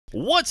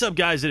What's up,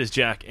 guys? It is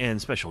Jack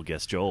and special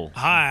guest Joel.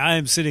 Hi, I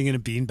am sitting in a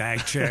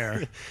beanbag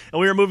chair.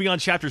 And we are moving on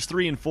chapters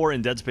 3 and 4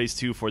 in Dead Space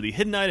 2 for the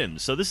hidden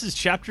items. So this is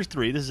chapter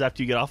 3. This is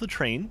after you get off the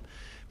train,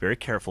 very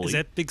carefully. Is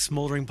that big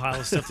smoldering pile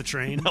of stuff the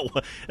train?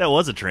 That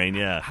was a train,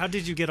 yeah. How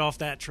did you get off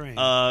that train?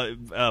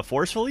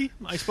 Forcefully,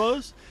 I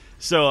suppose.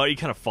 So you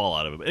kind of fall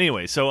out of it. But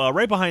anyway, so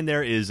right behind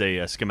there is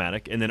a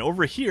schematic. And then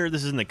over here,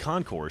 this is in the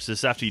concourse. This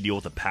is after you deal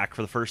with a pack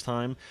for the first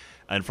time.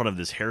 In front of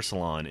this hair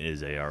salon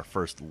is our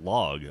first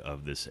log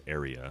of this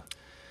area.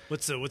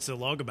 What's the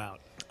log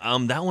about?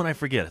 That one I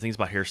forget. I think it's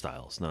about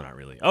hairstyles. No, not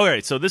really. All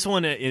right, so this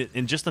one,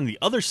 and just on the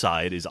other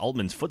side is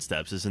Altman's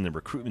footsteps. Is in the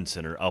recruitment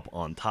center up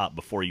on top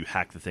before you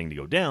hack the thing to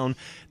go down.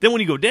 Then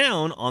when you go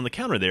down, on the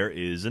counter there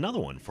is another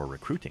one for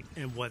recruiting.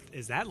 And what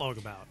is that log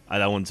about?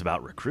 That one's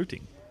about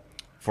recruiting.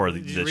 For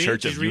the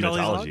Church of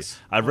Unitology.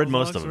 I've read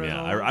most of them,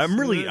 yeah. I'm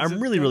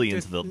really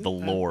into the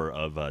lore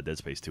of Dead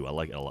Space 2. I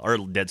like it a lot. Or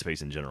Dead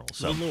Space in general.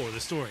 So. The lore,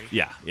 the story.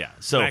 Yeah.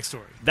 So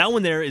backstory. That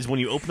one there is when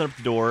you open up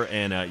the door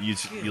and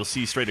you'll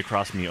see straight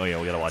across from you. Oh, yeah,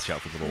 we got to watch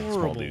out for the little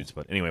small dudes.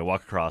 But anyway,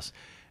 walk across.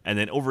 And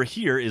then over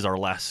here is our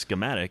last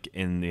schematic.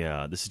 In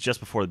the this is just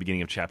before the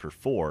beginning of Chapter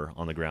 4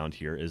 on the ground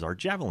here is our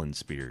javelin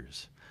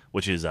spears,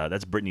 which is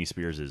that's Britney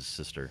Spears'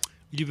 sister.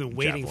 You've been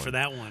waiting for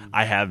that one.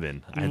 I have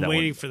been. I've been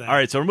waiting for that. All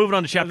right, so we're moving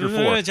on to Chapter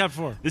 4. Chapter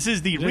 4. This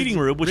is the reading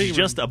room, which is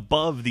just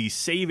above the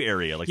save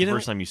area, like the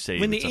first time you save.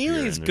 When the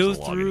aliens go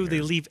through,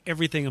 they leave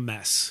everything a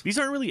mess. These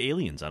aren't really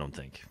aliens, I don't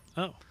think.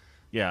 Oh.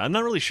 Yeah, I'm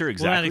not really sure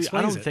exactly. Well,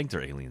 I don't think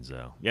they're aliens,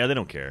 though. Yeah, they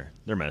don't care.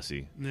 They're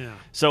messy. Yeah.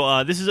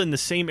 So this is in the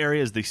same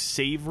area as the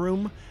save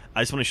room.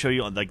 I just want to show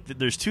you, like,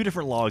 there's two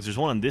different logs. There's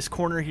one on this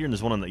corner here, and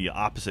there's one on the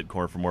opposite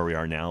corner from where we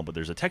are now. But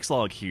there's a text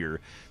log here.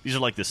 These are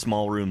like the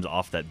small rooms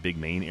off that big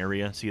main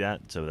area. See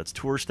that? So that's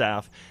tour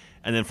staff.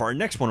 And then for our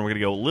next one, we're going to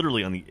go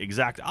literally on the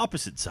exact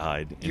opposite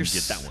side and get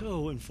that one. You're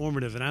so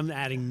informative, and I'm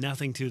adding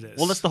nothing to this.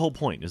 Well, that's the whole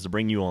point, is to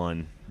bring you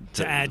on.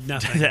 To add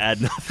nothing. To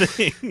add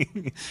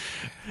nothing.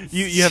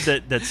 you have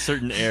that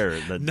certain air.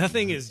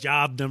 Nothing is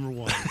job number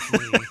one for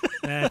me.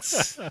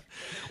 That's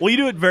well, you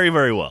do it very,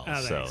 very well.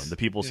 Oh, so the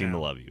people seem to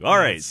love you. All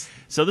right.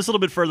 So this a little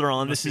bit further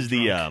on, this is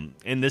the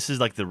and this is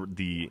like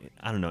the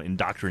I don't know,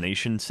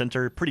 indoctrination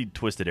center. Pretty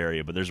twisted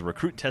area, but there's a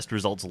recruit test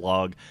results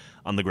log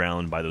on the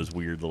ground by those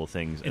weird little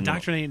things.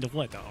 Indoctrinate into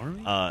what? The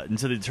army?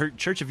 Into the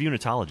Church of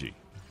Unitology.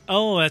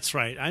 Oh, that's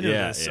right. I know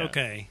this. Yeah.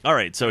 Okay. All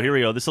right, so here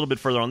we go. This a little bit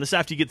further on. This is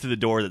after you get through the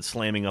door that's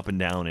slamming up and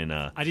down. And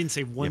I didn't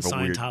say one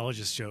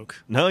Scientologist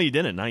joke. No, you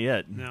didn't. Not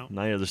yet. No.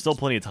 Not yet. There's still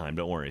plenty of time.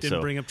 Don't worry.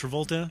 Didn't bring up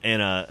Travolta.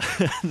 And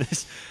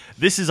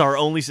this is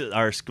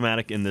our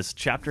schematic in this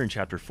chapter, in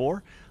Chapter 4.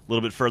 A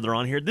little bit further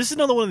on here. This is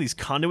another one of these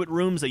conduit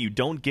rooms that you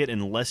don't get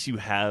unless you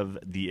have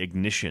the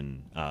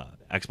Ignition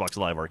Xbox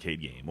Live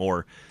Arcade game,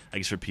 or I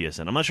guess for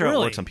PSN. I'm not sure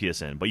how it works on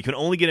PSN, but you can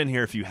only get in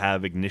here if you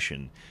have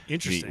Ignition.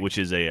 Interesting. Which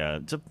is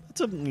it's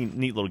a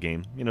neat little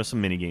game. You know,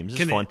 some mini games.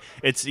 It's fun.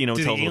 It's do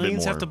the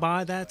aliens have to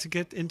buy that to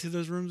get into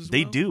those rooms?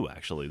 They do,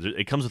 actually.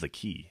 It comes with a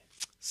key.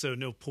 So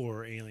no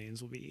poor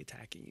aliens will be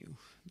attacking you in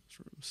those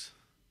rooms.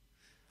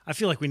 I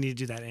feel like we need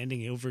to do that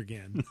ending over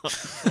again.